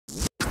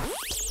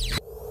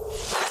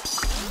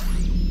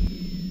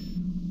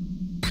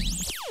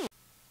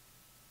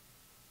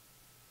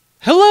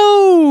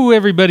Hello,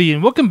 everybody,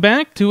 and welcome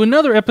back to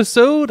another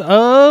episode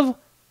of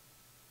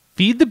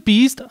Feed the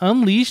Beast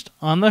Unleashed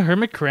on the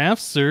HermitCraft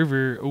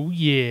server. Oh,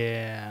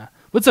 yeah.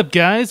 What's up,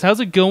 guys? How's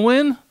it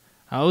going?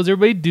 How's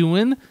everybody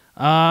doing?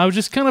 I was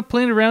just kind of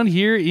playing around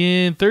here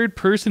in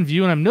third-person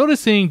view, and I'm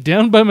noticing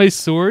down by my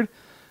sword,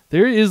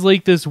 there is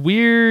like this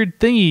weird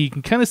thingy. You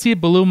can kind of see it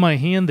below my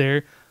hand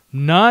there.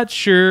 Not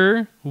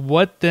sure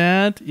what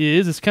that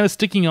is. It's kind of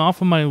sticking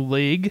off of my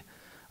leg.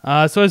 So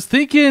I was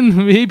thinking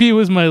maybe it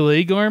was my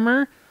leg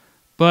armor.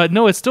 But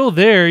no, it's still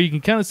there. You can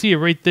kind of see it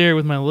right there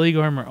with my leg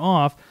armor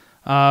off.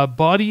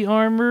 Body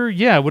armor,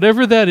 yeah,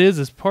 whatever that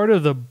is part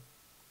of the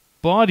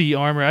body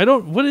armor.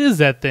 What is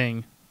that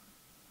thing?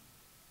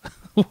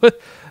 What?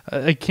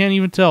 I can't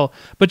even tell.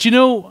 But you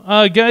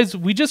know, guys,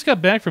 we just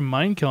got back from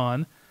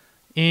Minecon,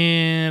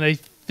 and I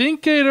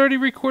think I had already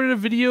recorded a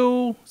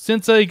video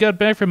since I got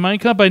back from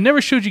Minecon, but I never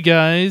showed you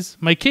guys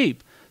my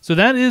cape. So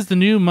that is the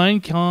new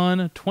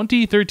Minecon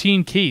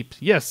 2013 cape.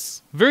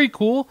 Yes, very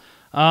cool.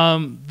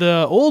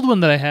 The old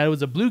one that I had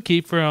was a blue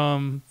cape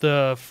from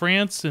the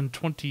France in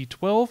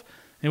 2012.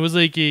 It was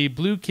like a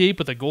blue cape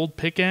with a gold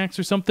pickaxe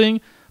or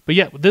something. But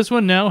yeah, this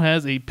one now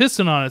has a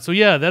piston on it. So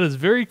yeah, that is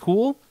very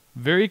cool.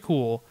 Very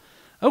cool.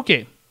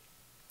 Okay.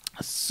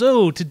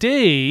 So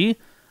today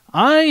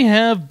I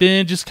have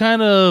been just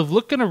kind of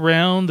looking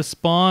around the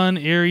spawn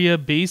area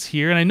base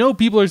here. And I know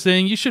people are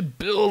saying you should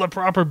build a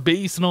proper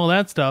base and all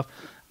that stuff.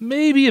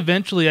 Maybe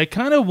eventually. I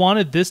kind of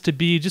wanted this to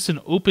be just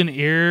an open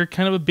air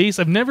kind of a base.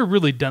 I've never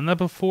really done that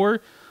before.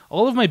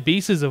 All of my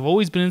bases have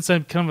always been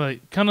inside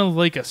kind of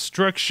like a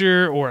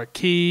structure or a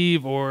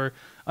cave or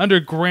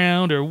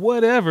underground or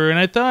whatever. And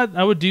I thought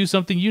I would do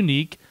something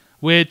unique,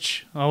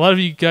 which a lot of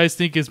you guys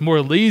think is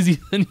more lazy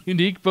than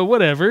unique, but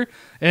whatever.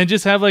 And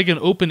just have like an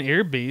open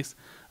air base.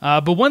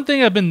 But one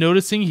thing I've been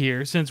noticing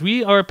here, since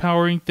we are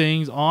powering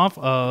things off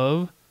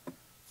of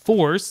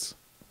force,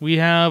 we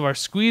have our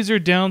squeezer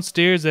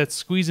downstairs that's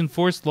squeezing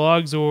force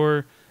logs,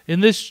 or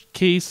in this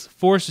case,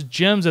 force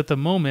gems at the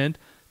moment,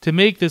 to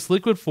make this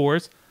liquid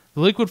force.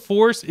 The liquid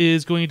force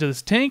is going into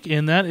this tank,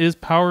 and that is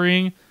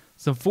powering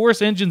some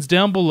force engines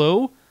down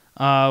below.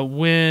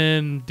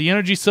 When the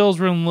energy cells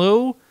run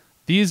low,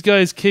 these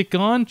guys kick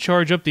on,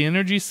 charge up the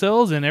energy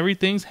cells, and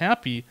everything's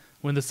happy.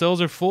 When the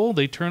cells are full,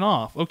 they turn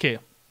off. Okay.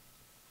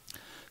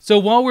 So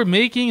while we're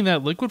making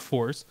that liquid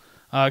force,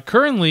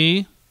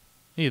 currently...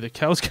 Hey, the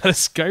cow's got a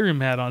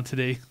Skyrim hat on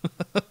today.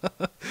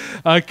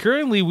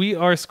 Currently, we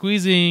are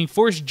squeezing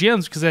force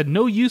gems because I had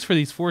no use for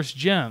these force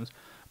gems.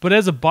 But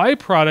as a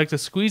byproduct of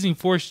squeezing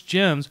force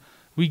gems,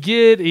 we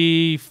get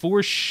a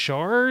force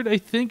shard, I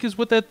think is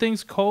what that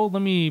thing's called.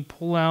 Let me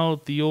pull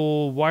out the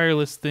old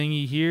wireless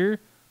thingy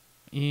here.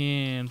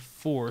 And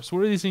force.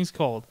 What are these things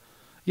called?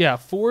 Yeah,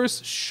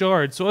 force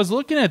shard. So I was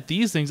looking at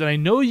these things, and I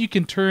know you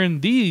can turn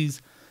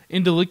these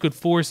into liquid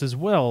force as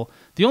well.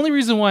 The only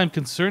reason why I'm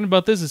concerned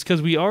about this is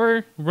because we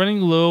are running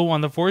low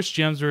on the force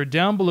gems. We're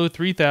down below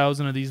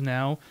 3,000 of these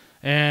now,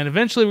 and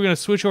eventually we're going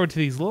to switch over to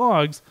these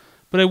logs.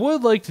 But I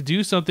would like to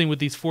do something with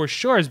these force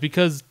shards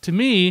because, to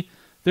me,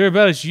 they're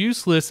about as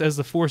useless as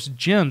the force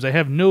gems. I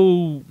have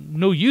no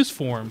use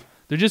for them.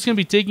 They're just going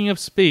to be taking up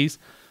space.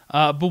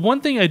 But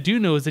one thing I do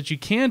know is that you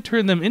can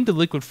turn them into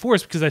liquid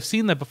force because I've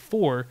seen that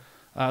before.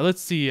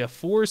 Let's see, a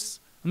force.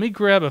 Let me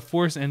grab a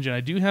force engine. I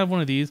do have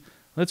one of these.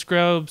 Let's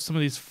grab some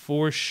of these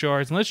force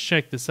shards, and let's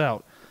check this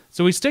out.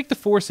 So we stick the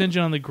force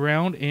engine on the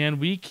ground, and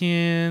we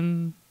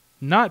can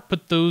not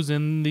put those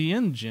in the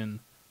engine.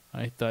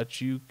 I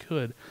thought you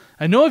could.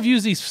 I know I've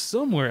used these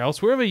somewhere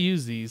else. Where have I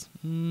used these?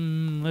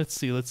 Let's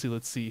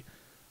see.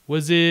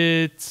 Was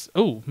it...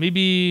 Oh,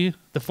 maybe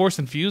the force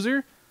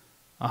infuser?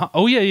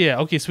 Oh, yeah.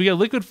 Okay, so we got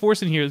liquid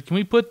force in here. Can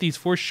we put these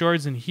force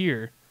shards in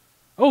here?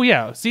 Oh,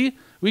 yeah. See?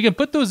 We can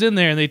put those in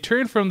there, and they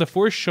turn from the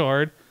force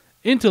shard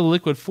into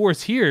liquid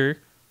force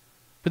here.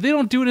 But they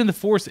don't do it in the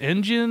force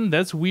engine.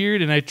 That's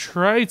weird. And I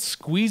tried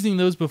squeezing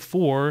those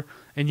before,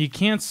 and you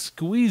can't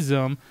squeeze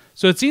them.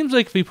 So it seems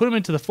like if we put them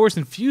into the force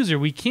infuser,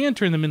 we can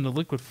turn them into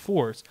liquid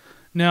force.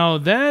 Now,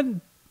 that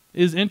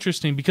is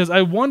interesting because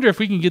I wonder if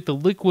we can get the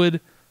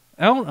liquid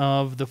out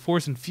of the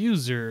force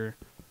infuser.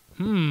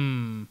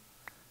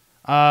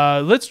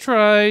 Let's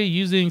try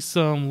using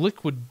some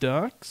liquid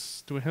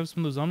ducts. Do I have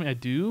some of those on me? I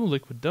do.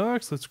 Liquid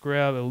ducts. Let's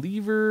grab a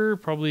lever.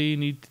 Probably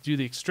need to do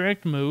the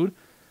extract mode.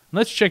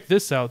 Let's check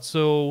this out.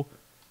 So,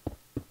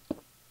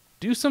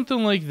 do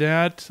something like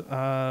that.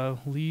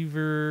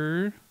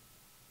 Lever.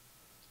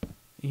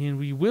 And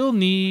we will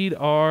need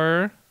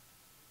our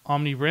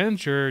Omni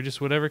wrench or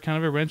just whatever kind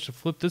of a wrench to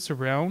flip this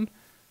around.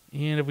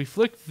 And if we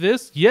flick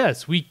this,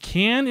 yes, we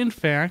can, in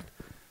fact,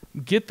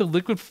 get the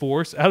liquid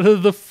force out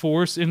of the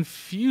force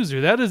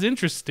infuser. That is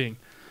interesting.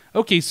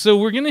 Okay, so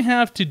we're going to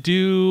have to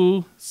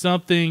do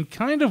something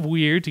kind of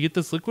weird to get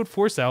this liquid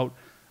force out.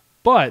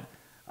 But,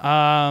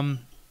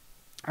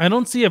 I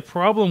don't see a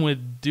problem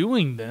with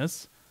doing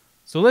this.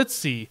 So let's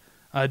see.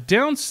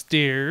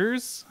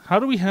 Downstairs, how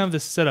do we have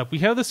this set up? We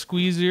have the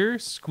squeezer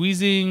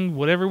squeezing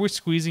whatever we're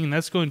squeezing, and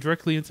that's going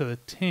directly into the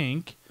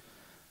tank.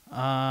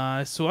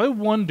 So I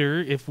wonder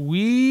if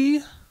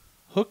we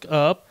hook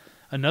up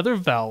another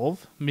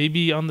valve,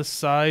 maybe on the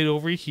side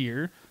over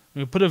here.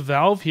 We put a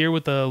valve here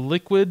with a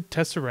liquid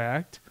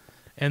tesseract,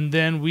 and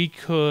then we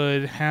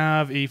could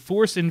have a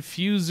force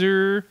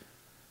infuser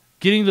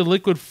getting the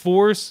liquid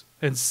force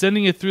and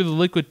sending it through the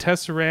liquid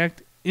tesseract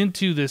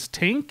into this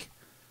tank.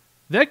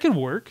 That could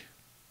work.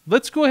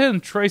 Let's go ahead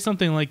and try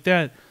something like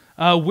that.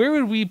 Where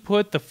would we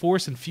put the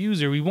force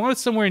infuser? We want it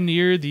somewhere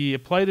near the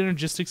applied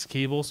energistics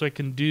cable so I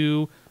can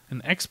do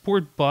an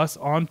export bus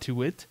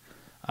onto it.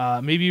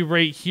 Maybe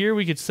right here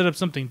we could set up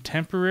something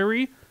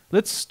temporary.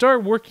 Let's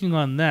start working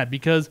on that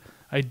because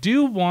I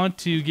do want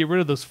to get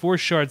rid of those force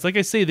shards. Like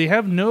I say, they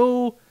have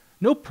no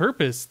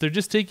purpose. They're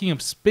just taking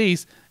up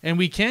space, and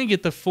we can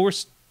get the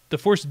force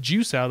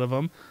juice out of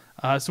them.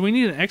 So we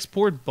need an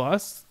export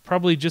bus.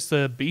 Probably just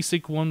a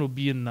basic one will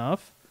be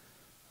enough.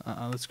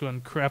 Let's go ahead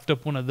and craft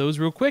up one of those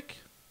real quick.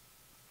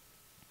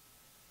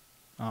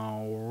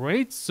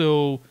 Alright,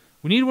 so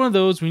we need one of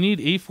those. We need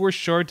a force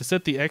shard to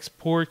set the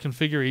export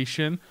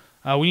configuration.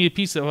 We need a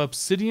piece of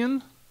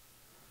obsidian.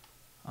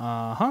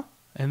 And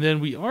then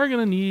we are going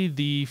to need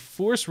the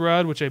force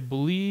rod, which I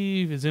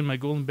believe is in my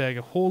golden bag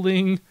of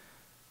holding.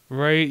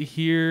 Right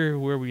here,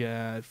 where we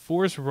at?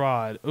 Force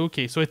rod.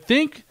 Okay, so I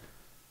think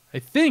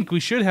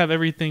we should have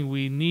everything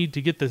we need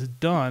to get this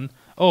done.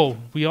 Oh,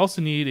 we also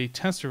need a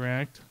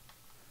tesseract.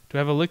 Do I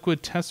have a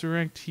liquid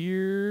tesseract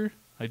here?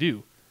 I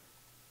do.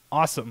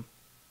 Awesome.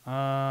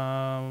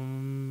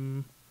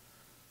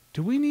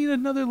 Do we need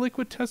another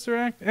liquid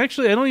tesseract?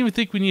 Actually, I don't even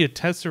think we need a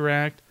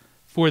tesseract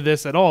for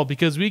this at all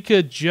because we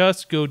could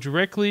just go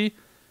directly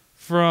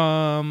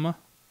from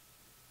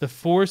the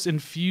force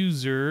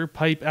infuser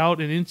pipe out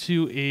and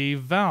into a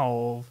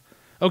valve.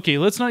 Okay,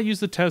 let's not use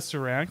the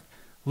tesseract.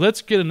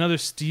 Let's get another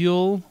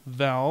steel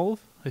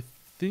valve. I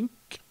think,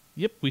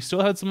 yep, we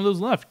still had some of those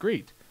left.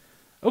 Great.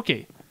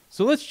 Okay,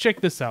 so let's check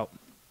this out.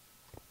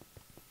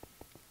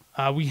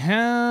 We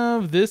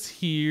have this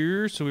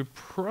here, so we're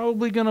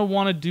probably going to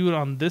want to do it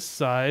on this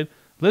side.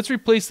 Let's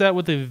replace that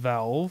with a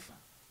valve.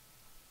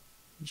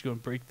 I'm just going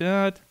to break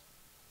that.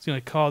 It's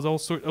going to cause all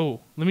sorts...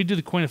 Oh, let me do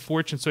the coin of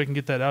fortune so I can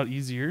get that out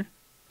easier.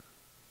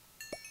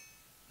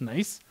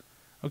 Nice.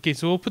 Okay,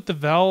 so we'll put the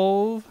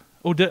valve...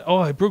 Oh,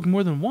 I broke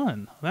more than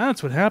one.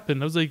 That's what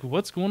happened. I was like,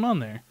 what's going on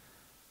there?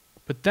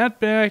 Put that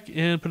back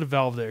and put a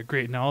valve there.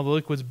 Great, now all the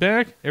liquid's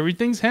back.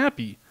 Everything's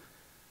happy.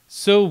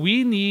 So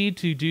we need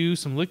to do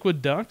some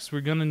liquid ducts.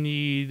 We're going to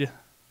need,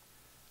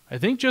 I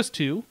think, just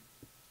two.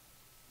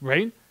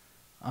 Right?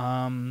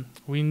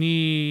 We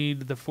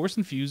need the force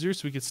infuser,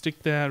 so we could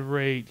stick that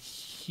right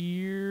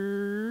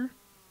here.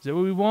 Is that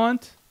what we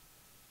want?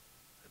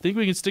 I think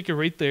we can stick it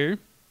right there.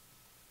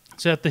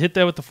 So I have to hit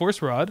that with the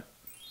force rod.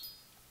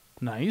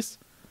 Nice.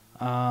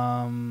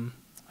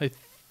 I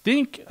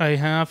think I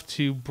have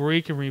to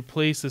break and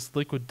replace this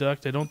liquid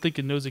duct. I don't think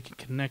it knows it can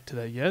connect to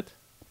that yet.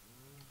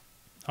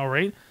 All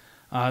right.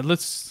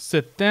 Let's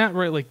set that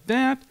right like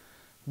that.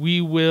 We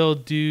will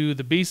do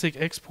the basic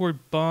export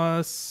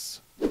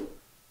bus.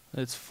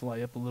 Let's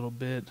fly up a little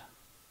bit.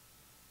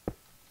 I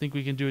think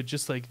we can do it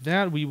just like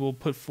that. We will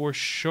put 4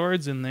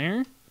 shards in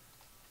there.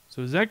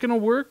 So is that going to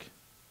work?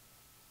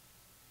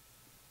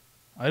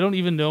 I don't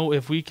even know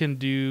if we can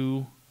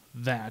do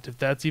that, if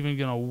that's even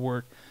going to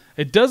work.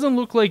 It doesn't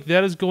look like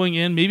that is going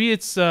in. Maybe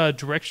it's a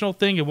directional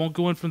thing. It won't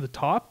go in from the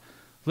top.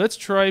 Let's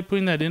try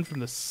putting that in from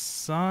the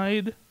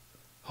side.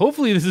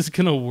 Hopefully this is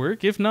going to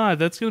work. If not,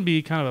 that's going to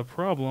be kind of a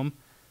problem.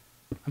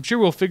 I'm sure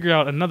we'll figure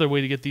out another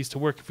way to get these to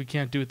work if we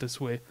can't do it this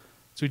way.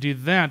 So we do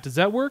that. Does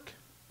that work?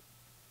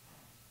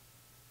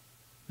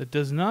 That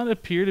does not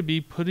appear to be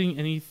putting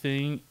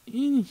anything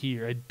in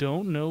here. I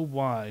don't know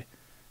why.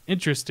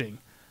 Interesting.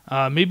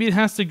 Maybe it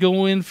has to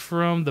go in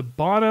from the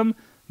bottom.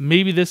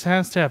 Maybe this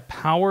has to have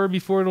power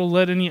before it'll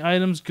let any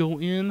items go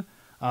in.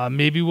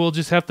 Maybe we'll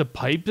just have to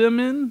pipe them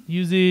in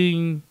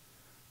using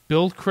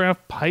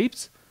Buildcraft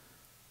pipes.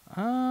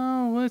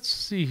 Let's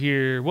see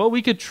here. Well,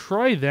 we could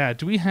try that.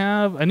 Do we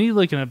have... I need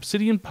like an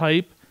obsidian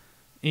pipe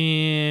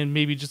and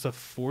maybe just a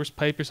force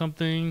pipe or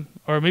something.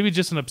 Or maybe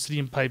just an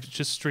obsidian pipe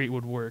just straight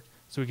would work.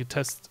 So we could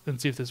test and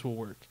see if this will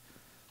work.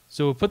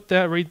 So we'll put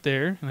that right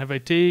there. And if I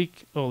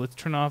take... Oh, let's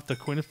turn off the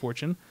coin of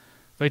fortune.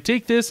 If I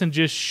take this and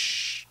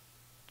just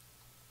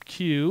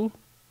Q...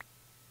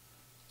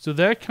 So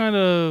that kind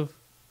of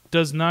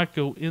does not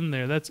go in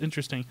there. That's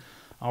interesting.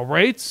 All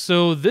right,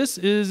 so this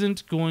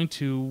isn't going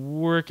to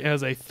work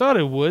as I thought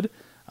it would.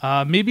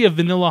 Maybe a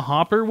vanilla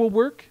hopper will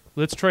work.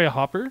 Let's try a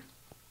hopper.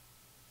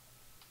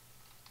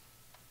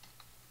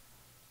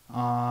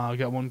 I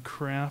got one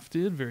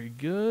crafted. Very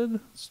good.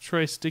 Let's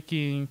try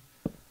sticking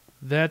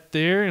that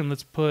there, and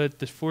let's put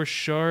the 4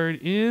 shard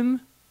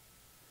in.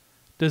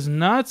 Does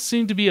not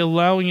seem to be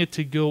allowing it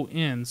to go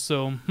in.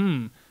 So,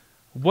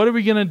 what are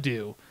we going to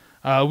do?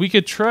 We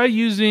could try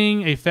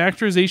using a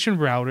factorization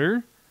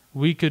router.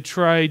 We could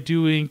try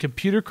doing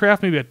computer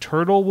craft. Maybe a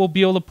turtle will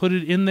be able to put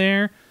it in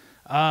there.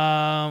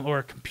 Or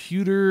a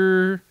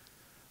computer.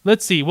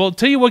 Let's see. Well,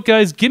 tell you what,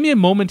 guys. Give me a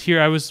moment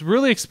here. I was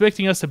really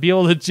expecting us to be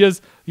able to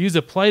just use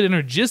applied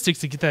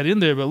energistics to get that in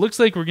there. But it looks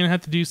like we're going to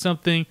have to do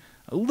something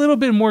a little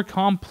bit more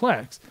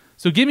complex.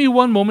 So give me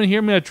one moment here.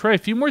 I'm going to try a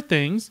few more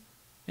things,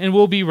 and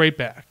we'll be right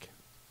back.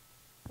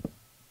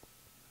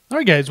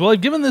 Alright guys, well I've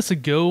given this a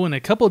go in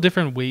a couple of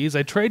different ways.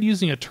 I tried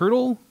using a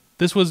turtle.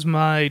 This was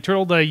my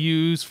turtle that I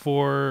used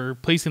for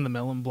placing the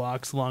melon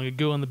blocks long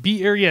ago in the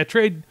B area. I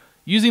tried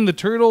using the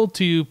turtle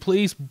to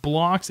place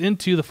blocks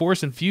into the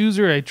force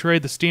infuser. I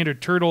tried the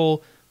standard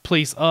turtle,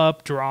 place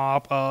up,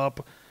 drop,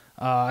 up.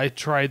 I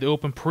tried the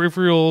open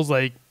peripherals,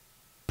 like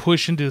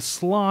push into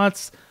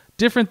slots,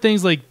 different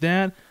things like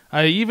that.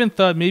 I even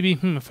thought maybe,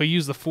 if I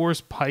use the force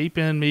pipe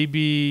and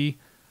maybe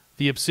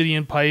the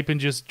obsidian pipe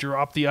and just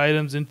drop the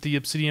items into the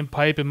obsidian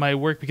pipe, it might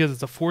work because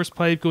it's a force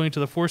pipe going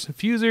to the force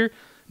infuser.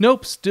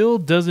 Nope, still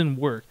doesn't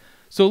work.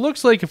 So it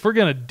looks like if we're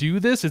going to do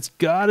this, it's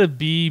got to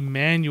be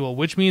manual,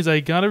 which means I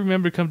got to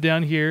remember to come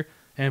down here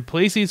and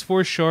place these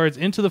force shards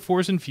into the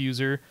force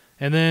infuser,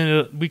 and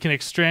then we can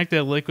extract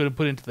that liquid and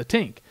put it into the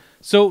tank.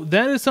 So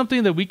that is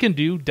something that we can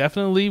do.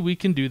 Definitely we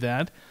can do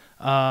that.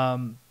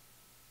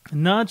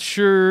 Not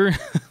sure.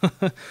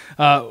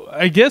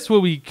 I guess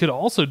what we could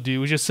also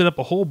do is just set up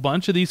a whole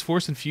bunch of these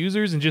force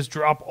infusers and just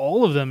drop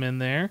all of them in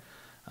there.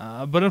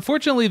 But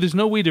unfortunately, there's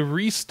no way to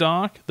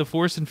restock the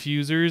force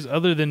infusers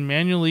other than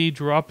manually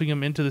dropping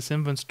them into this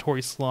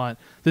inventory slot.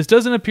 This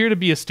doesn't appear to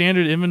be a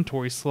standard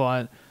inventory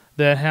slot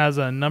that has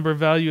a number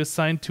value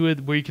assigned to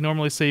it where you can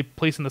normally say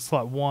place in the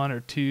slot 1 or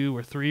 2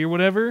 or 3 or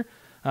whatever.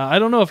 I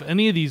don't know if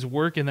any of these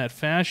work in that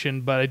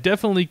fashion, but I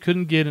definitely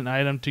couldn't get an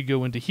item to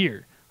go into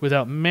here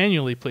without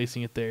manually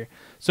placing it there.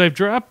 So I've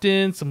dropped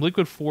in some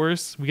liquid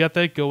force. We got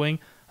that going.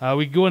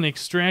 We go and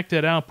extract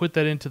that out, put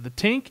that into the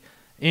tank,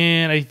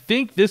 and I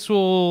think this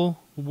will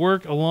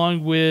work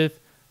along with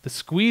the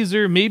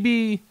squeezer.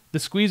 Maybe the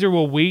squeezer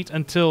will wait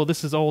until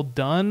this is all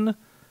done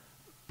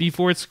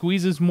before it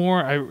squeezes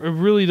more. I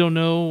really don't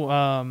know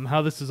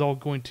how this is all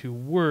going to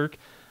work.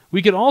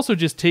 We could also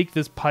just take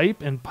this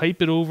pipe and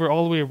pipe it over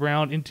all the way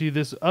around into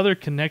this other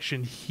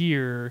connection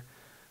here.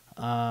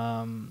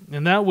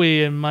 And that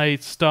way it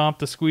might stop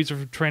the squeezer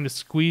from trying to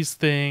squeeze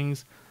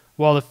things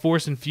while the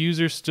force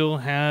infuser still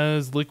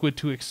has liquid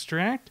to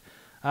extract.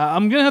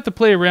 I'm going to have to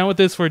play around with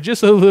this for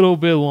just a little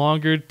bit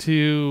longer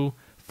to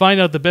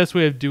find out the best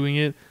way of doing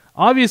it.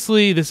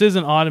 Obviously, this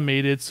isn't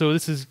automated, so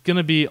this is going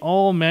to be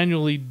all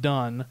manually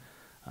done.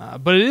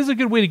 But it is a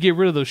good way to get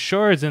rid of those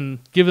shards and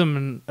give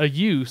them a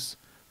use.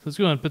 So let's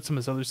go ahead and put some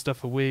of this other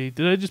stuff away.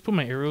 Did I just put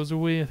my arrows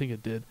away? I think I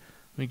did.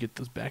 Let me get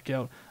those back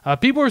out.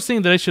 People are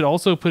saying that I should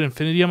also put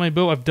infinity on my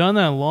bow. I've done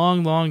that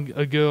long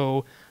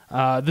ago.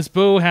 This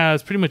bow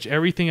has pretty much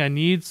everything I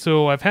need,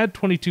 so I've had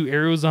 22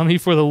 arrows on me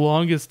for the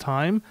longest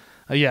time.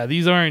 Yeah,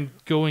 these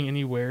aren't going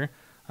anywhere.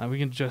 We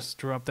can just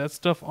drop that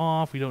stuff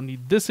off. We don't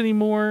need this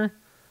anymore.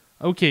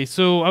 Okay,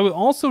 so I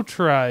also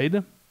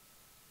tried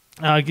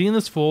getting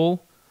this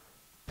full,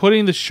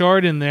 putting the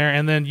shard in there,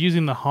 and then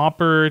using the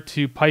hopper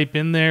to pipe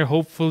in there,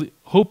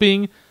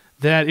 hoping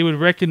that it would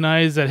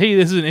recognize that, hey,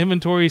 this is an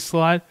inventory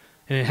slot,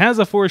 and it has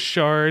a force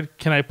shard.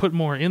 Can I put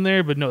more in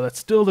there? But no, that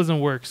still doesn't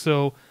work.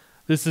 So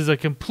this is a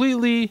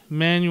completely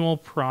manual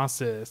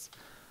process.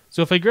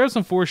 So if I grab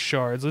some force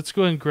shards, let's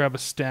go ahead and grab a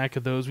stack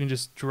of those. We can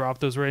just drop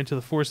those right into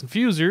the force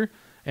infuser.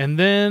 And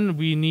then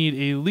we need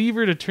a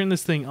lever to turn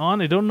this thing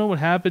on. I don't know what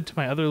happened to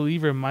my other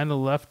lever. I might have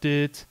left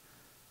it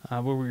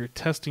where we were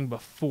testing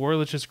before.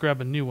 Let's just grab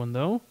a new one,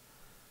 though.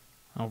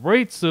 All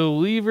right, so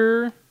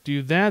lever,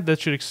 do that. That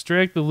should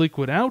extract the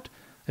liquid out.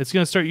 It's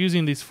going to start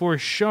using these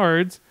force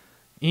shards.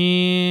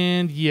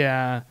 And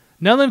yeah,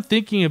 now that I'm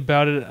thinking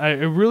about it, I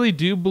really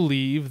do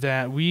believe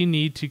that we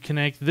need to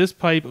connect this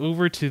pipe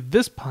over to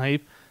this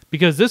pipe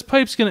because this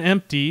pipe's going to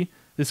empty.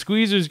 The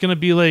squeezer is going to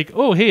be like,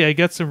 oh, hey, I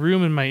got some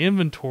room in my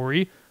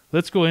inventory.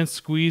 Let's go ahead and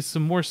squeeze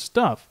some more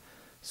stuff.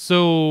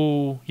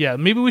 So, yeah,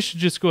 maybe we should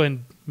just go ahead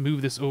and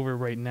move this over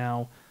right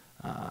now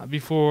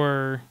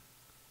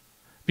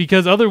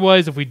because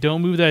otherwise, if we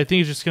don't move that, I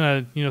think it's just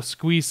going to,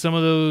 squeeze some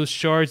of those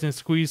shards and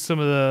squeeze some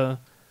of the,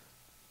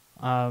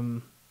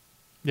 some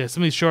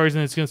of these shards,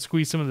 and it's going to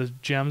squeeze some of the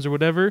gems or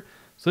whatever.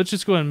 So let's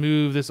just go ahead and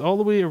move this all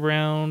the way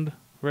around,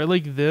 right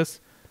like this.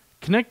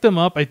 Connect them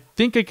up. I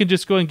think I can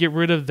just go ahead and get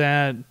rid of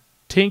that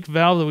tank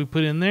valve that we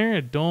put in there.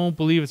 I don't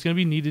believe it's going to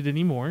be needed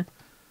anymore.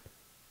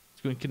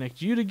 Let's go ahead and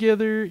connect you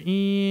together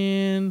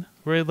and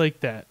right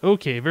like that.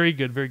 Okay, very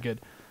good, very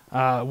good.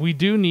 We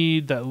do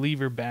need that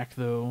lever back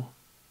though.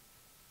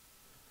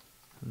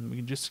 And we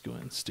can just go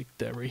ahead and stick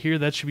that right here.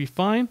 That should be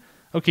fine.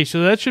 Okay,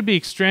 so that should be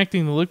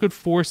extracting the liquid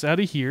force out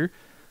of here.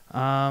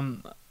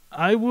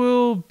 I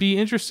will be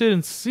interested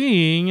in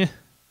seeing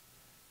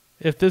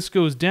if this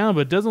goes down,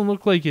 but it doesn't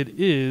look like it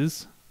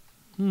is.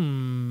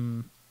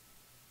 Is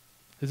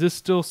this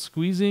still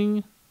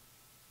squeezing?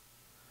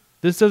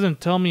 This doesn't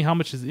tell me how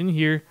much is in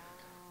here.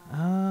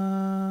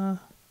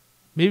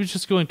 Maybe it's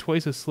just going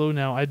twice as slow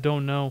now. I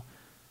don't know.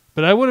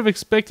 But I would have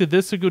expected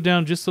this to go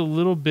down just a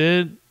little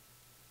bit,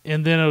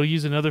 and then it'll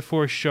use another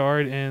force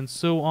shard, and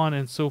so on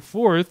and so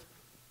forth.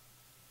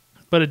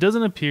 But it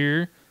doesn't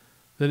appear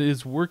that it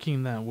is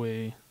working that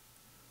way.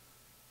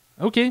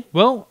 Okay,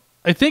 well,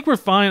 I think we're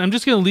fine. I'm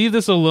just going to leave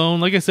this alone.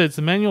 Like I said, it's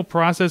a manual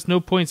process. No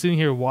point sitting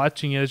here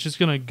watching it. It's just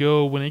going to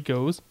go when it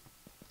goes.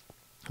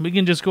 We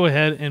can just go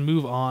ahead and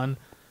move on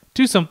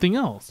to something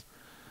else.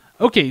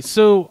 Okay,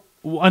 so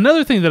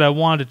another thing that I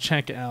wanted to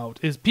check out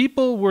is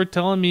people were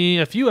telling me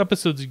a few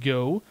episodes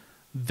ago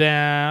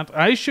that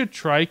I should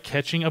try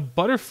catching a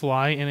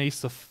butterfly in a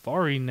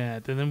safari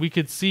net, and then we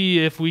could see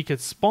if we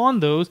could spawn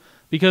those,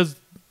 because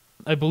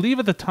I believe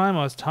at the time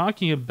I was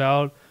talking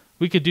about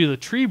we could do the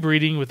tree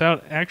breeding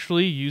without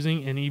actually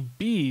using any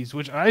bees,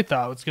 which I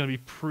thought was going to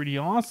be pretty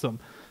awesome.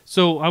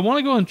 So I want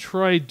to go and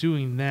try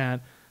doing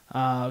that.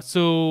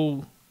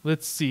 So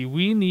let's see,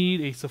 we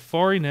need a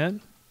safari net.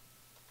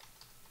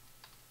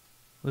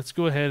 Let's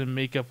go ahead and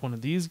make up one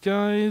of these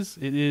guys.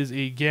 It is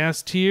a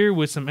gas tier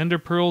with some ender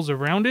pearls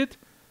around it.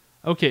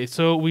 Okay,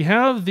 so we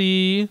have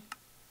the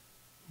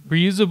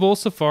reusable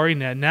safari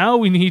net. Now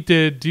we need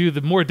to do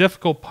the more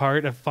difficult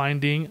part of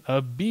finding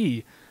a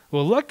bee.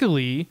 Well,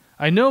 luckily,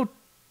 I know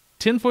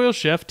Tinfoil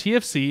Chef,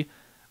 TFC,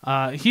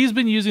 he's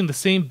been using the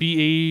same bee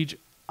age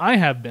I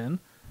have been,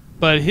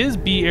 but his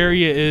bee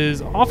area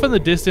is off in the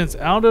distance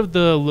out of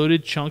the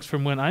loaded chunks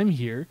from when I'm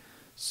here.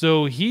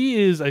 So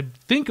he is, I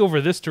think, over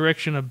this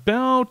direction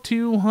about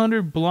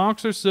 200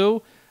 blocks or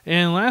so.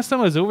 And last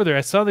time I was over there,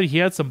 I saw that he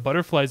had some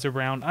butterflies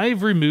around.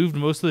 I've removed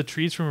most of the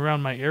trees from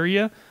around my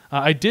area.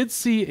 I did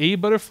see a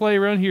butterfly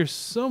around here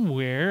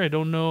somewhere. I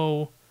don't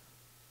know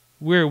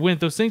where it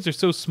went. Those things are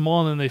so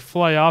small and then they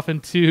fly off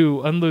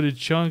into unloaded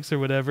chunks or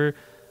whatever.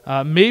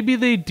 Maybe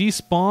they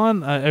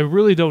despawn. I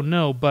really don't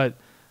know. But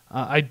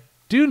I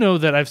do know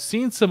that I've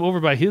seen some over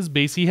by his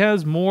base. He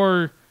has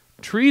more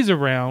trees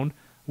around,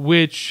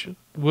 which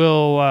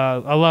will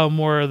allow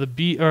more of the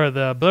bee or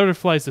the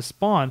butterflies to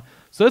spawn.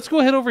 So let's go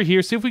ahead over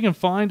here, see if we can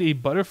find a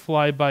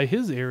butterfly by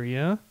his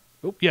area.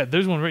 Oh, yeah,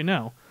 there's one right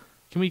now.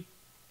 Can we...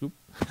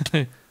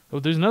 oh,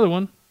 there's another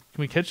one.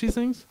 Can we catch these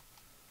things?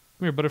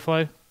 Come here,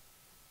 butterfly.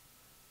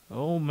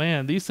 Oh,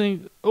 man, these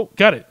things... Oh,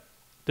 got it.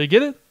 Did I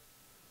get it?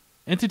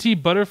 Entity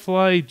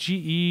butterfly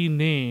GE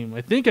name.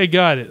 I think I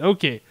got it.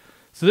 Okay,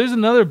 so there's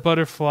another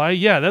butterfly.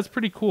 Yeah, that's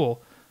pretty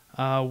cool.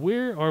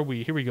 Where are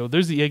we? Here we go.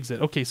 There's the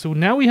exit. Okay, so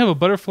now we have a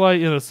butterfly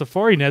in a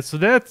safari net. So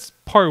that's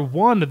part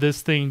one of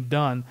this thing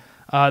done.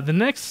 The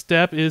next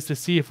step is to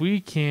see if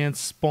we can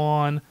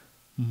spawn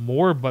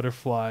more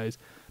butterflies.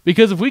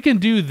 Because if we can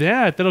do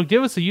that, that'll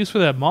give us a use for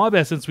that mob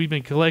essence we've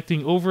been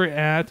collecting over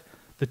at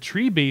the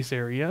tree base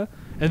area.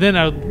 And then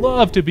I'd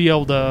love to be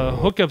able to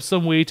hook up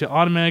some way to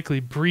automatically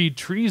breed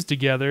trees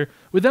together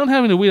without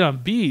having to wait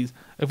on bees.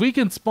 If we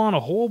can spawn a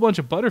whole bunch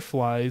of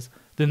butterflies,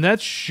 then that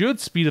should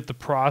speed up the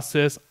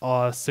process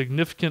a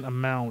significant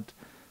amount.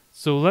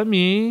 So let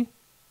me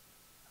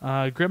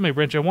grab my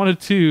wrench. I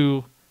wanted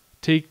to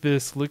take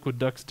this liquid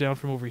ducts down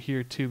from over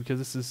here too, because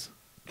this is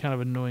kind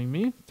of annoying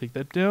me. Take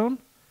that down.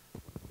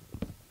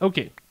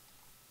 Okay.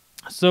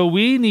 So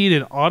we need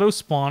an auto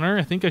spawner.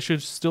 I think I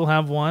should still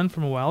have one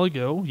from a while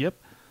ago. Yep.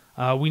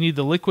 We need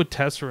the liquid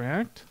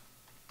tesseract.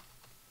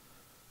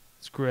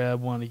 Let's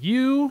grab one of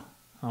you.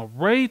 All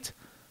right.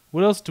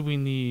 What else do we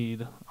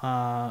need?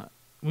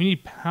 We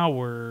need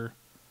power.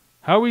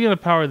 How are we going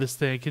to power this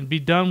thing? It can be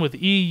done with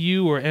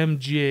EU or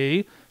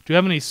MJ. Do you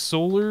have any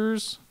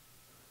solars?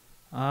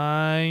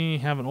 I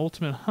have an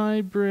ultimate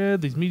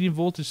hybrid. These medium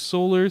voltage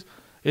solars.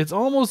 It's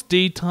almost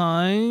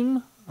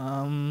daytime.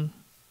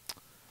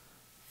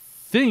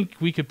 Think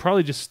we could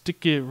probably just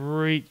stick it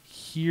right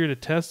here to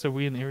test. Are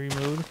we in area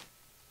mode?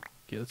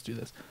 Okay, let's do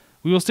this.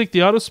 We will stick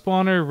the auto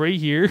spawner right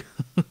here.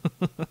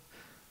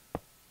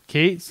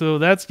 Okay, so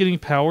that's getting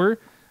power.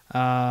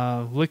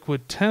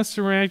 Liquid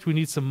tesseract. We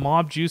need some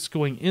mob juice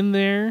going in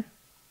there.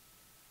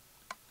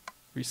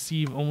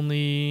 Receive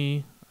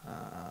only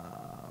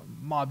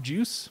mob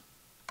juice.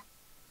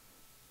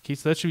 Okay,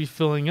 so that should be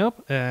filling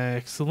up.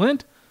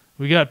 Excellent.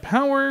 We got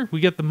power. We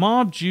got the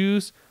mob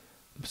juice.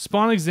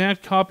 Spawn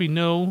exact copy,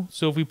 no.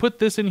 So if we put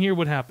this in here,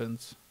 what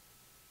happens?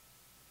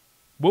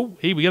 Whoa,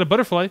 hey, we got a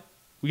butterfly.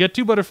 We got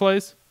 2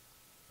 butterflies.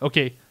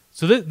 Okay,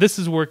 so this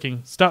is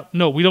working. Stop.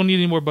 No, we don't need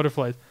any more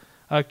butterflies.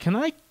 Can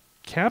I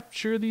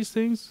capture these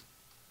things?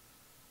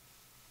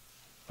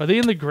 Are they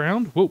in the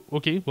ground? Whoa,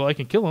 okay, well, I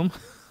can kill them.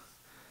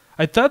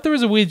 I thought there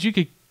was a way that you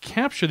could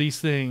capture these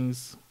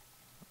things.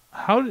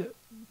 How?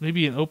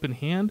 Maybe an open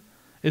hand?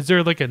 Is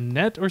there like a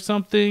net or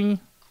something?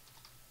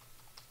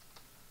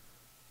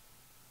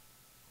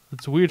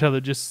 It's weird how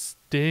they're just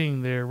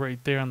staying there, right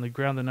there on the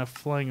ground. They're not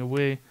flying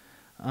away.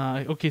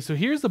 Okay, so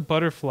here's the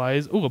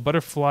butterflies. Oh, a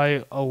butterfly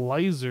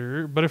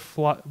elizer.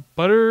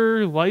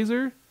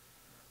 Butterlizer?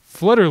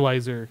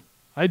 Flutterlizer.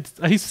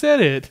 I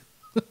said it.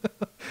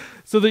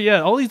 So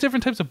yeah, all these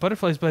different types of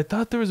butterflies, but I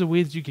thought there was a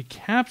way that you could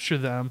capture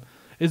them.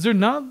 Is there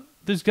not?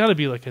 There's got to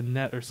be like a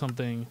net or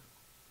something.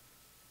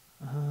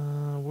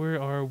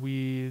 Where are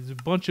we? There's a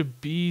bunch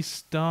of bee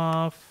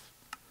stuff.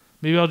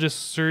 Maybe I'll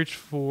just search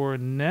for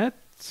net.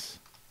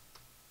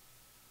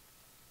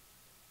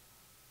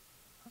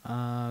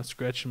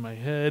 Scratching my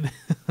head.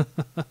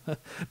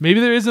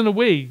 Maybe there isn't a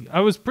way. I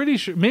was pretty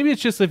sure. Maybe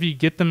it's just if you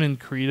get them in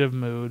creative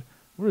mode.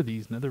 What are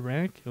these?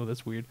 Netherrack? Oh,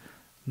 that's weird.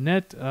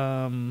 net.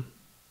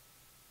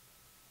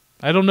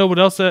 I don't know what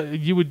else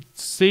you would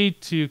say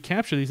to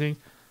capture these things.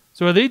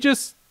 So are they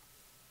just...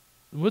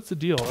 What's the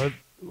deal?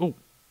 Oh,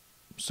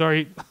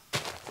 sorry.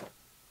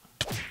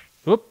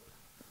 Whoop.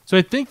 So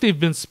I think they've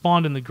been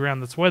spawned in the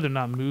ground. That's why they're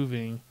not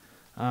moving.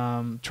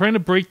 Trying to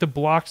break the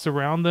blocks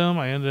around them.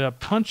 I ended up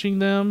punching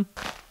them.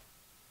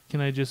 Can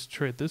I just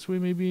try it this way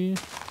maybe?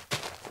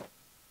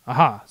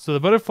 Aha. So the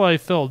butterfly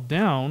fell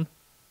down.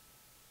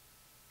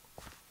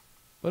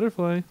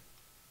 Butterfly.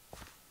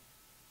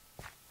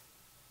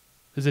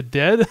 Is it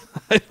dead?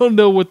 I don't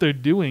know what they're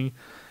doing.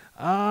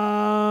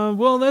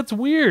 Well, that's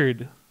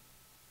weird.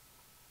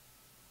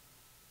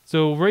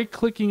 So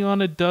right-clicking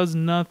on it does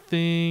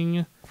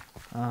nothing.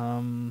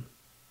 Yeah,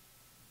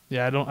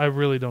 I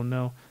really don't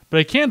know.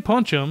 But I can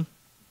punch him.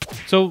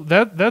 So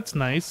that's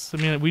nice. I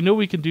mean, we know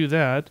we can do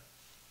that.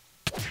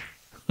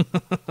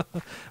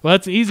 Well,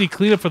 that's an easy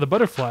cleanup for the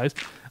butterflies.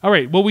 All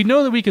right, well, we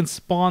know that we can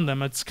spawn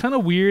them. It's kind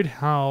of weird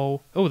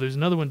how... Oh, there's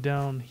another one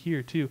down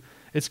here, too.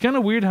 It's kind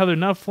of weird how they're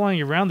not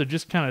flying around. They're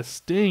just kind of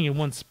staying in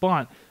one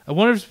spot. I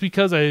wonder if it's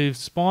because I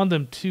spawned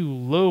them too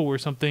low or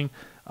something.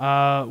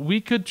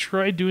 We could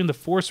try doing the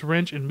force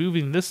wrench and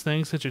moving this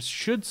thing, since it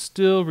should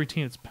still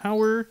retain its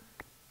power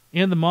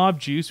and the mob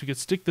juice. We could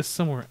stick this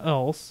somewhere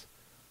else.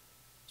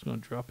 Just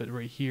going to drop it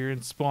right here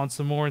and spawn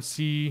some more and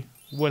see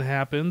what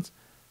happens.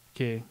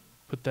 Okay,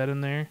 put that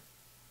in there.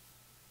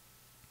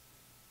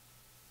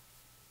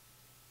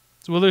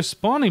 So, well, they're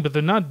spawning, but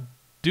they're not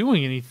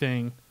doing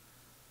anything.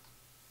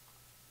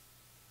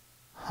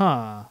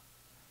 Huh.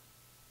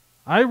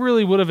 I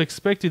really would have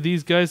expected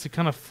these guys to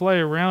kind of fly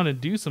around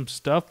and do some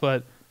stuff,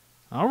 but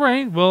all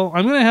right. Well,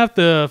 I'm gonna have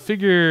to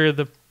figure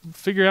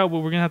out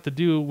what we're gonna have to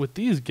do with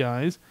these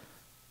guys.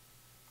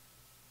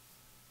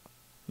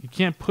 You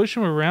can't push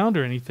them around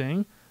or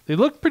anything. They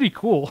look pretty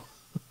cool.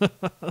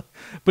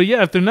 But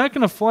yeah, if they're not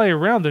gonna fly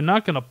around, they're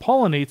not gonna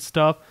pollinate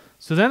stuff.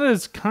 So that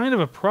is kind of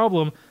a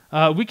problem.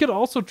 We could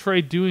also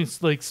try doing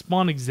like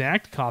spawn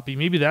exact copy.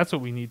 Maybe that's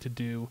what we need to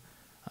do.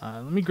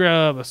 Let me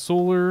grab a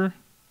solar.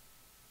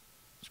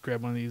 Just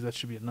grab one of these. That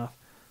should be enough.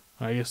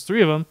 I guess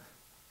 3 of them.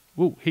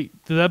 Whoa, hey,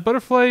 did that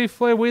butterfly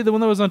fly away, the one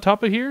that was on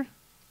top of here?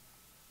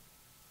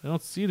 I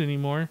don't see it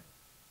anymore.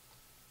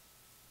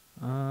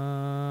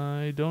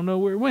 I don't know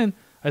where it went.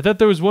 I thought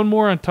there was one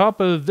more on top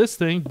of this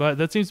thing, but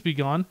that seems to be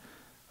gone.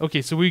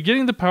 Okay, so we're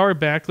getting the power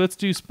back. Let's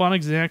do spawn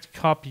exact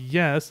copy,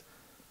 yes.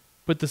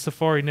 Put the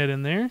safari net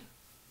in there.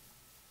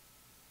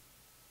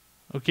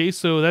 Okay,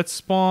 so that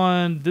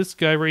spawned this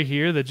guy right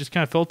here that just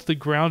kind of fell to the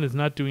ground, is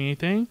not doing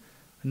anything.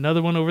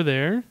 Another one over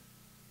there.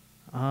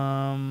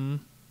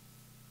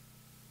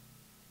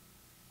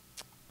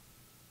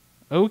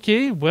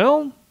 Okay,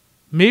 well,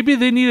 maybe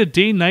they need a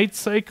day-night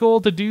cycle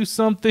to do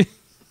something.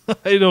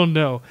 I don't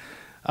know.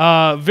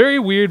 Very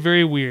weird,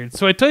 very weird.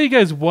 So I tell you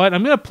guys what,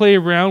 I'm going to play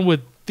around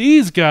with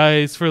these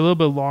guys for a little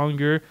bit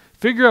longer,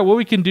 figure out what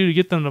we can do to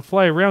get them to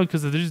fly around,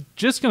 because they're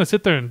just going to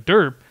sit there and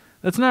derp.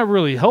 That's not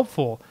really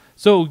helpful.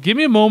 So give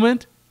me a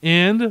moment,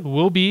 and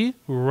we'll be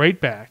right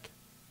back.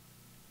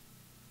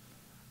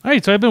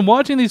 Alright, so I've been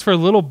watching these for a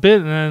little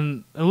bit,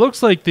 and it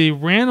looks like they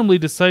randomly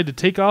decide to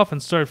take off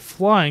and start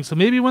flying. So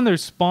maybe when they're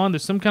spawned,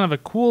 there's some kind of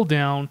a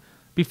cooldown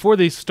before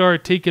they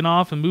start taking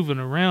off and moving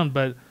around.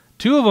 But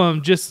 2 of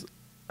them just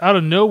out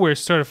of nowhere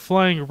started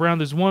flying around.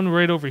 There's one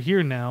right over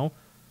here now.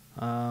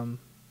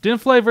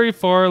 Didn't fly very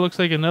far. Looks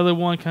like another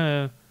one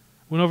kind of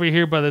went over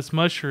here by this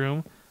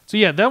mushroom. So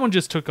yeah, that one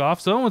just took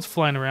off. So that one's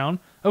flying around.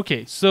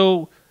 Okay,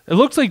 so it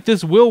looks like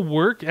this will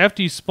work.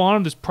 After you spawn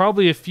them, there's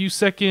probably a few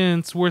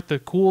seconds worth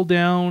of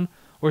cooldown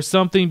or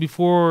something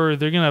before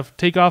they're going to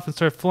take off and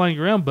start flying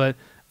around. But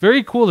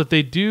very cool that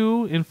they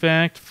do, in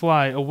fact,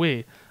 fly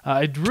away.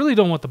 I really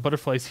don't want the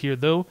butterflies here,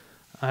 though.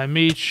 I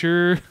made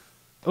sure...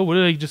 Oh, what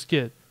did I just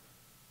get?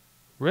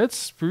 Red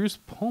spruce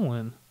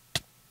pollen.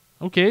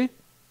 Okay.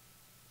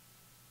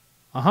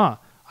 Uh-huh.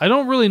 I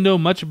don't really know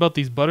much about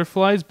these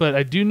butterflies, but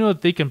I do know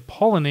that they can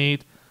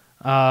pollinate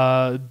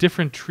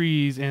different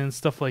trees and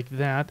stuff like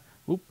that.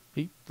 Oop,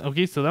 hey,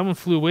 okay, so that one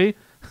flew away.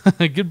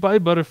 Goodbye,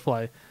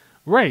 butterfly.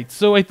 Right,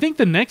 so I think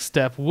the next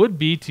step would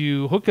be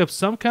to hook up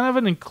some kind of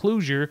an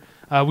enclosure.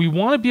 We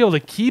want to be able to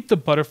keep the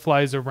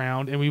butterflies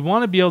around, and we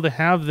want to be able to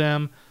have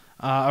them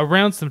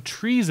around some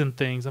trees and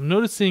things. I'm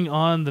noticing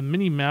on the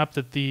mini map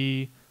that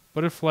the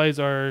butterflies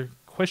are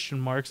question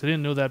marks. I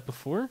didn't know that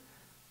before.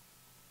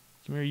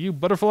 Come here, you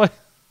butterfly.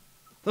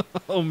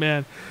 Oh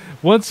man,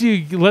 once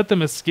you let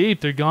them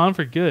escape, they're gone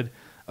for good.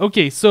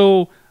 Okay,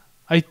 so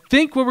I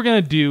think what we're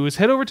gonna do is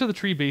head over to the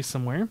tree base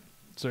somewhere.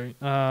 Sorry,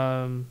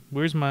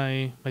 where's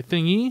my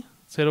thingy?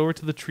 Let's head over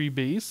to the tree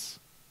base,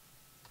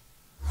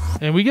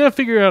 and we gotta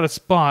figure out a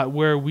spot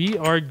where we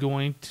are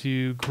going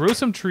to grow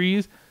some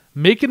trees,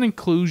 make an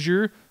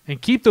enclosure,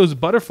 and keep those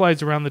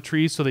butterflies around the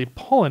trees so they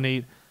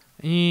pollinate.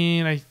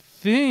 And I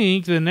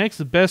think the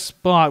next best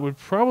spot would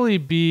probably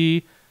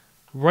be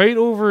right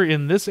over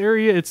in this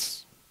area.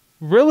 It's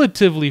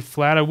relatively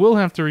flat. I will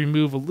have to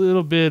remove a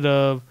little bit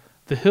of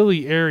the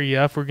hilly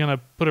area if we're going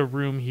to put a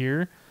room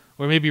here,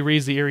 or maybe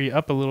raise the area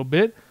up a little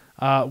bit.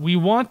 We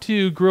want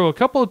to grow a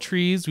couple of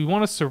trees. We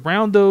want to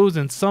surround those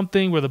in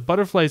something where the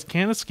butterflies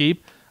can't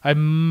escape. I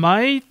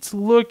might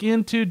look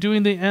into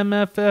doing the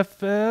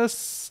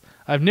MFFS.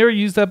 I've never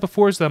used that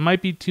before, so that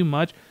might be too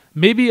much.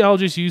 Maybe I'll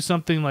just use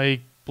something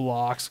like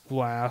blocks,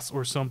 glass,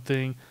 or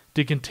something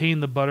to contain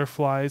the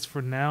butterflies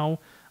for now.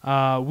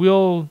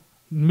 We'll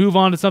move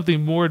on to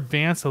something more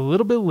advanced a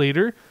little bit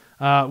later.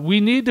 We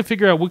need to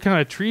figure out what kind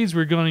of trees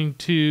we're going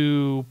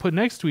to put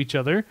next to each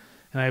other.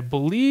 And I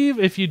believe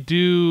if you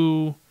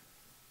do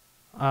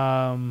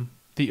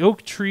the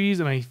oak trees,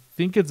 and I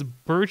think it's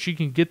birch, you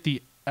can get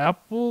the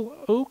apple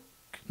oak.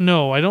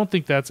 No, I don't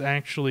think that's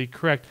actually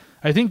correct.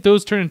 I think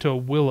those turn into a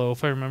willow,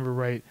 if I remember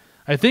right.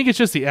 I think it's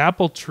just the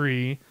apple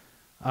tree.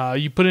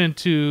 You put it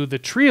into the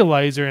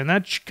treealizer, and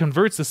that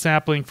converts the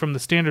sapling from the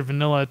standard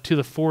vanilla to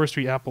the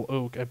forestry apple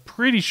oak. I'm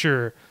pretty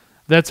sure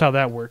that's how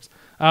that works.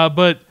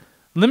 But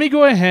let me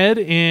go ahead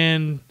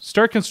and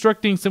start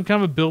constructing some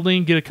kind of a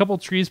building, get a couple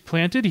trees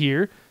planted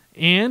here,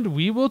 and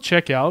we will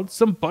check out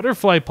some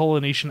butterfly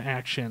pollination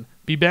action.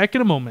 Be back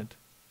in a moment.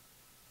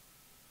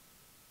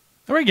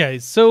 Alright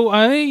guys, so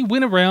I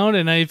went around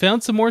and I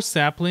found some more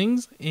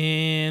saplings,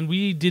 and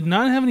we did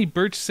not have any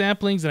birch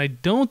saplings, and I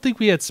don't think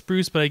we had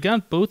spruce, but I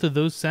got both of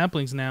those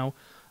saplings now.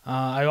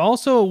 I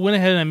also went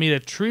ahead and I made a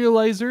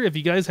treealizer, if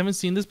you guys haven't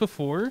seen this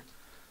before.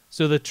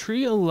 So the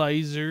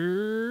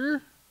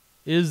treealizer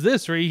is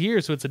this right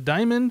here. So it's a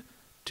diamond,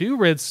 2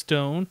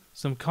 redstone,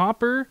 some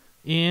copper,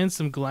 and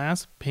some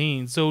glass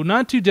pane. So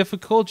not too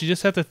difficult, you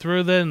just have to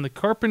throw that in the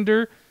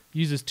carpenter.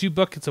 Uses 2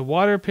 buckets of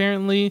water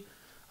apparently.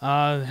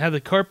 Have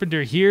the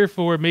carpenter here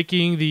for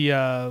making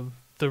the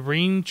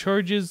rain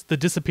charges, the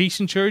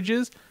dissipation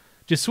charges.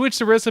 Just switch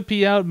the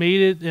recipe out, made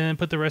it, and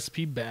put the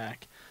recipe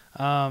back.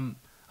 I'm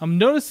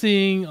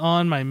noticing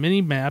on my mini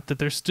map that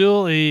there's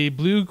still a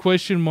blue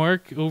question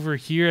mark over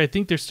here. I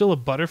think there's still a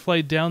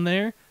butterfly down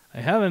there. I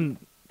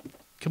haven't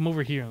come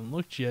over here and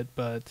looked yet,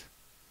 but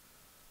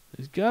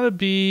there's got to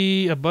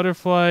be a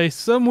butterfly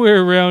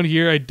somewhere around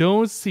here. I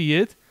don't see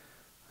it.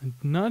 I'm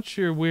not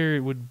sure where it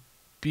would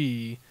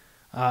be.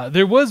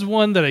 There was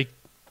one that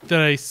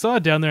I saw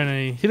down there, and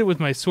I hit it with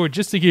my sword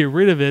just to get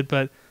rid of it.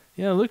 But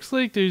yeah, it looks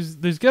like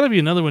there's got to be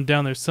another one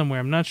down there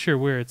somewhere. I'm not sure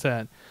where it's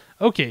at.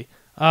 Okay,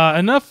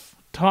 enough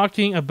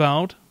talking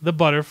about the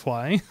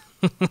butterfly.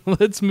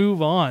 Let's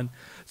move on.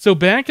 So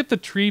back at the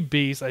tree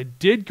base, I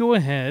did go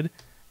ahead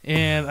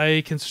and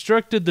I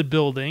constructed the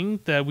building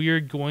that we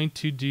are going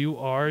to do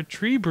our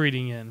tree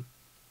breeding in,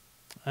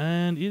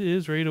 and it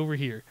is right over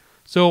here.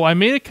 So I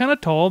made it kind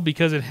of tall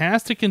because it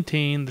has to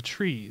contain the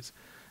trees.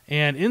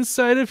 And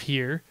inside of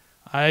here,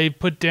 I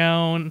put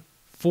down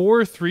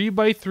 4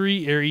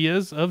 3x3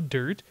 areas of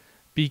dirt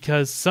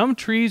because some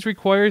trees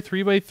require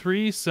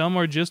 3x3, some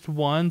are just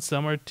 1,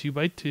 some are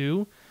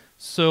 2x2.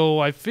 So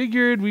I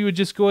figured we would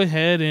just go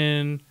ahead,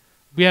 and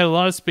we had a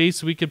lot of space,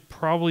 so we could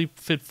probably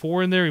fit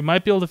 4 in there. We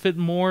might be able to fit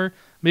more,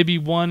 maybe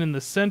 1 in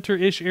the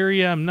center-ish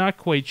area. I'm not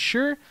quite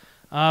sure.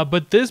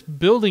 But this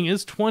building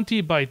is 20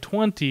 by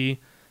 20,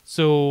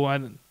 so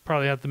I'd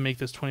probably have to make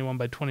this 21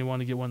 by 21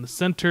 to get one in the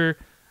center.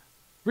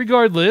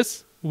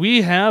 Regardless,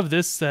 we have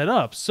this set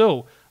up.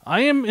 So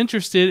I am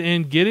interested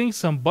in getting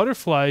some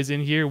butterflies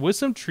in here with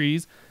some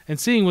trees and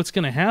seeing what's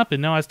going to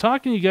happen. Now, I was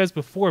talking to you guys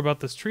before about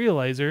this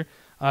treealizer.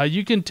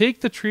 You can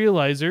take the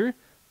treealizer,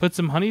 put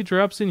some honey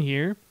drops in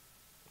here,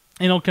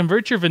 and it'll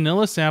convert your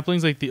vanilla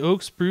saplings like the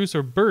oak, spruce,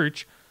 or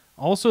birch.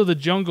 Also the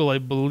jungle, I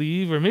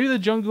believe, or maybe the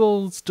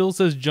jungle still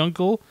says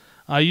jungle.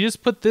 You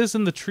just put this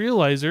in the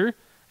treealizer,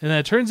 and then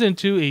it turns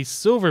into a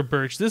silver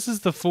birch. This is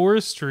the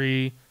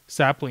forestry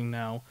sapling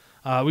now.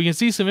 We can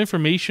see some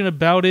information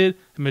about it.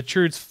 It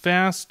matures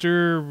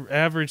faster,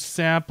 average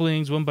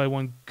saplings, 1 by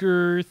 1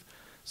 girth.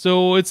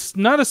 So it's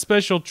not a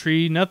special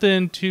tree,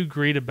 nothing too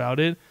great about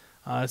it.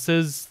 It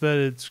says that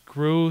it's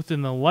growth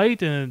in the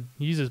light and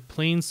it uses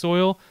plain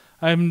soil.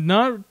 I'm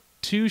not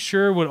too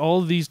sure what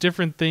all of these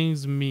different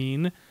things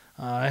mean.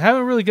 I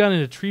haven't really gotten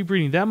into tree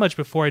breeding that much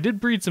before. I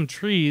did breed some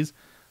trees.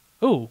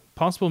 Oh,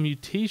 possible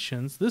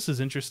mutations. This is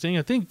interesting.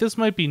 I think this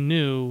might be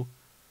new.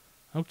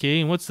 Okay,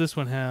 and what's this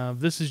one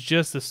have? This is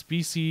just the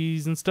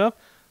species and stuff.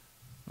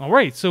 All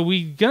right, so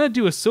we're going to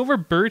do a silver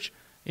birch,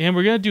 and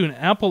we're going to do an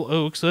apple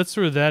oak, so let's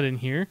throw that in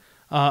here.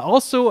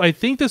 Also, I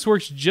think this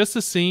works just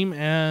the same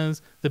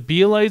as the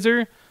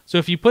beealizer. So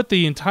if you put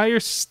the entire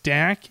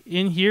stack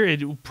in here,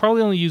 it will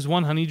probably only use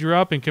 1 honey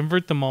drop and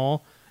convert them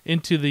all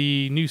into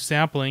the new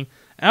sapling.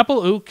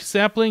 Apple oak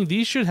sapling,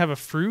 these should have a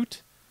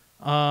fruit.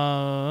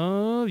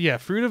 Yeah,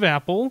 fruit of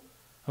apple.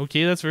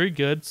 Okay, that's very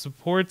good.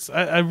 Supports,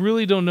 I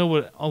really don't know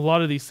what a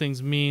lot of these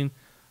things mean.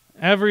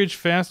 Average,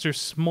 fast, or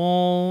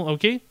small.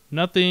 Okay,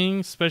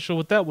 nothing special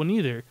with that one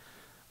either.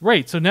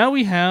 Right, so now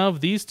we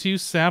have these 2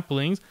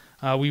 saplings.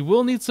 We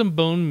will need some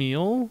bone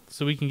meal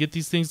so we can get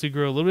these things to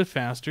grow a little bit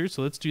faster.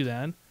 So let's do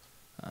that.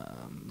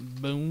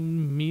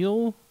 Bone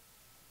meal.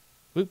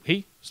 Oop,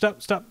 hey, stop.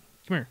 Come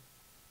here.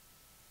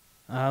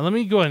 Let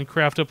me go ahead and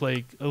craft up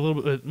like a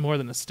little bit more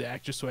than a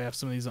stack just so I have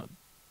some of these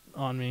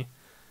on me.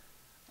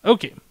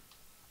 Okay.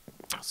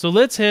 So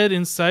let's head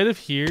inside of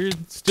here.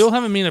 Still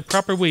haven't made a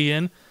proper way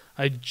in.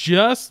 I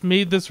just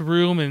made this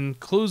room and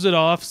close it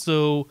off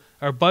so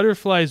our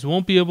butterflies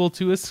won't be able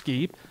to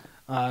escape.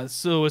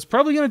 So it's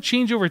probably going to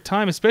change over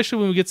time, especially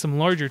when we get some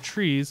larger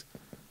trees.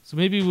 So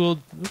maybe we'll...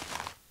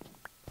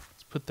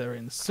 Let's put that right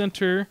in the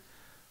center.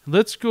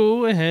 Let's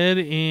go ahead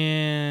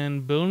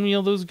and bone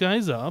meal those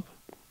guys up.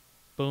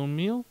 Bone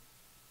meal.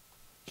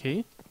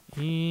 Okay.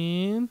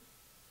 And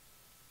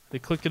they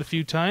click it a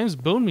few times.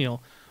 Bone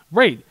meal.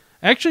 Right.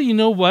 Actually, you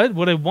know what?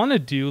 What I want to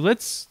do,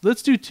 let's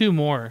do 2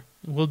 more.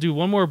 We'll do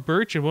 1 more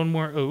birch and 1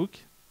 more oak.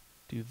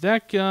 Do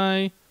that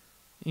guy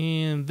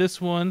and this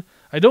one.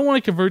 I don't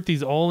want to convert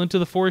these all into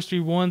the forestry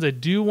ones. I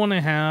do want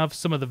to have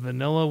some of the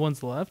vanilla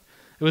ones left.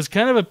 It was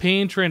kind of a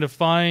pain trying to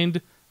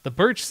find the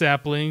birch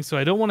sapling, so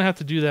I don't want to have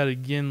to do that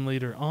again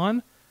later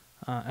on.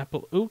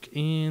 Apple oak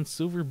and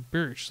silver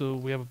birch. So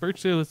we have a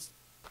birch there. Let's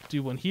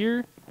do one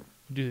here.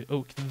 Do the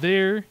oak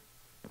there.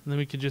 And then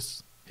we can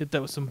just hit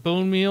that with some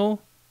bone meal.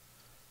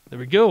 There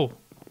we go.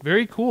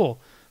 Very cool.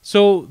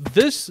 So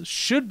this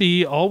should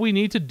be all we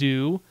need to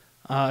do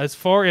as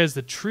far as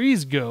the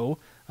trees go.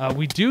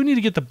 We do need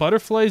to get the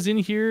butterflies in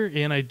here,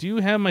 and I do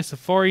have my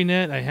safari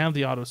net. I have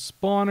the auto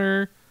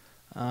spawner.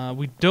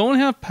 We don't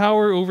have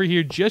power over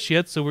here just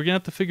yet, so we're going to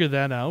have to figure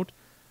that out.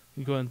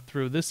 We go ahead and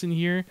throw this in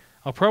here.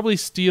 I'll probably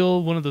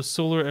steal one of those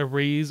solar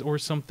arrays or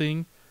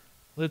something.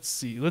 Let's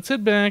see. Let's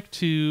head back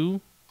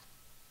to...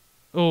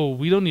 Oh,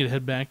 we don't need to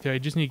head back there. I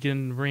just need to get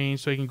in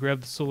range so I can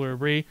grab the solar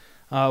array.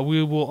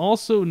 We will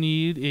also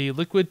need a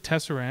liquid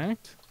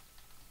tesseract.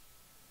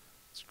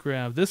 Let's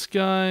grab this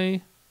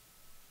guy.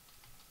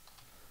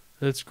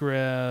 Let's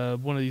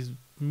grab one of these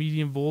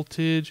medium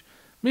voltage.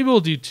 Maybe we'll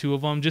do 2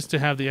 of them just to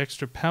have the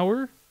extra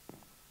power.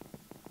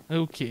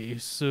 Okay,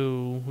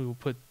 so we will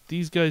put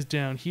these guys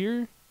down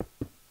here.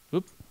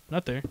 Oop,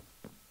 not there.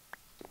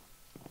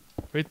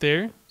 Right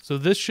there. So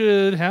this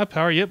should have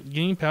power. Yep,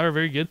 gaining power.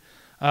 Very good.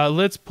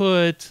 Let's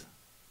put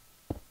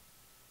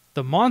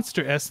the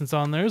monster essence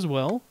on there as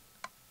well.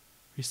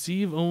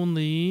 Receive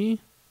only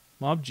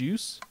mob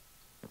juice.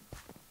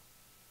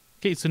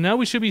 Okay, so now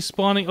we should be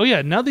spawning. Oh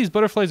yeah, now these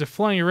butterflies are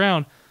flying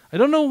around. I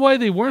don't know why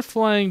they weren't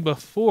flying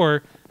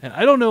before, and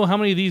I don't know how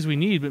many of these we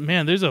need, but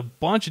man, there's a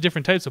bunch of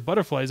different types of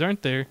butterflies,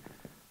 aren't there?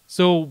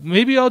 So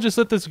maybe I'll just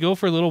let this go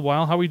for a little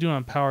while. How are we doing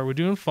on power? We're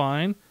doing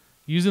fine.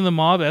 Using the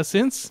mob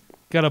essence.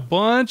 Got a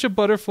bunch of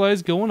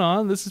butterflies going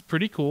on. This is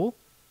pretty cool.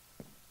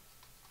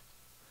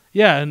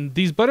 Yeah, and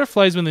these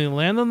butterflies, when they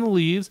land on the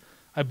leaves,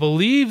 I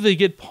believe they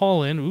get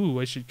pollen. Ooh,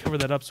 I should cover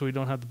that up so we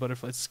don't have the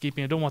butterflies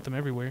escaping. I don't want them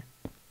everywhere.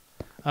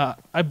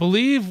 I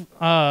believe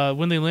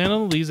when they land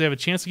on the leaves, they have a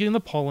chance of getting the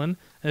pollen.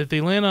 And if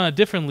they land on a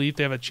different leaf,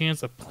 they have a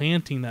chance of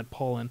planting that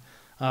pollen.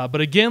 But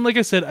again, like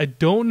I said, I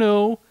don't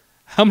know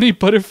how many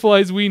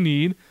butterflies we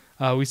need.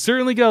 We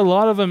certainly got a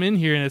lot of them in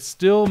here, and it's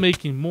still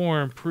making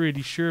more, I'm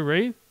pretty sure,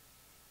 right?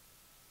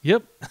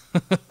 Yep.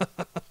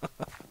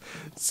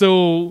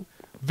 So...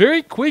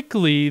 very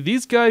quickly,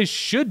 these guys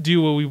should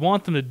do what we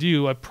want them to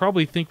do. I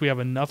probably think we have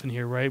enough in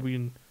here, right? We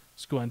can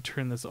just go ahead and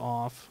turn this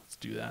off. Let's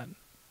do that.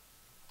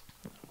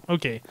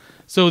 Okay,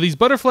 so these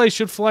butterflies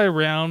should fly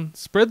around,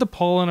 spread the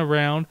pollen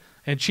around,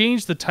 and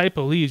change the type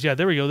of leaves. Yeah,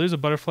 there we go. There's a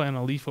butterfly on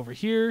a leaf over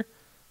here,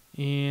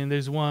 and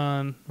there's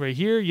one right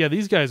here. Yeah,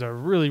 these guys are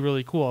really,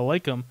 really cool. I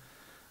like them.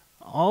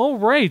 All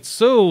right,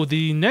 so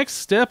the next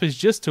step is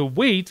just to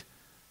wait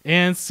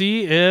and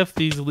see if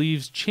these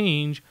leaves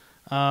change.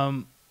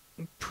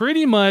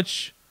 Pretty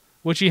much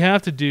what you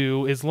have to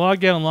do is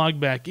log out and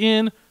log back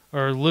in,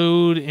 or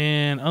load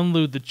and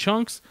unload the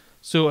chunks.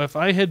 So if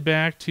I head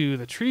back to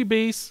the tree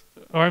base,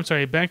 or I'm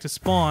sorry, back to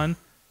spawn,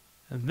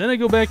 and then I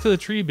go back to the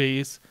tree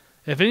base,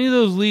 if any of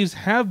those leaves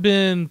have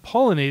been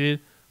pollinated,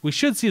 we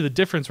should see the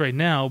difference right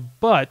now.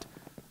 But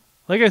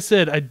like I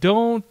said, I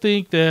don't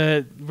think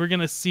that we're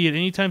going to see it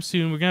anytime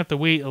soon. We're going to have to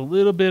wait a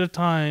little bit of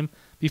time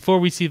before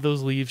we see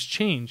those leaves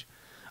change.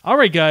 All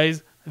right,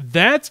 guys.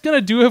 That's going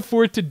to do it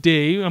for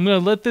today. I'm going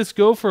to let this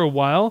go for a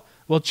while.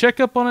 We'll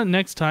check up on it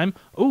next time.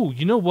 Oh,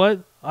 you know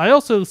what? I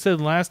also said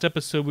last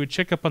episode we would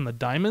check up on the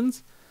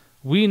diamonds.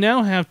 We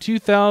now have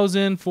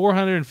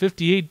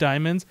 2,458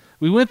 diamonds.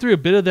 We went through a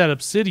bit of that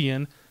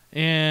obsidian.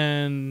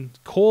 And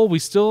coal, we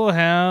still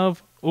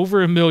have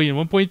over 1 million,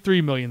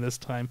 1.3 million this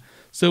time.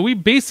 So we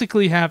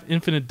basically have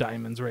infinite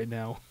diamonds right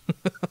now.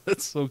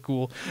 That's so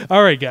cool.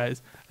 All right,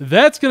 guys.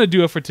 That's going to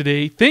do it for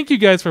today. Thank you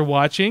guys for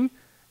watching.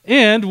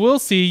 And we'll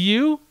see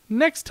you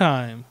next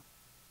time.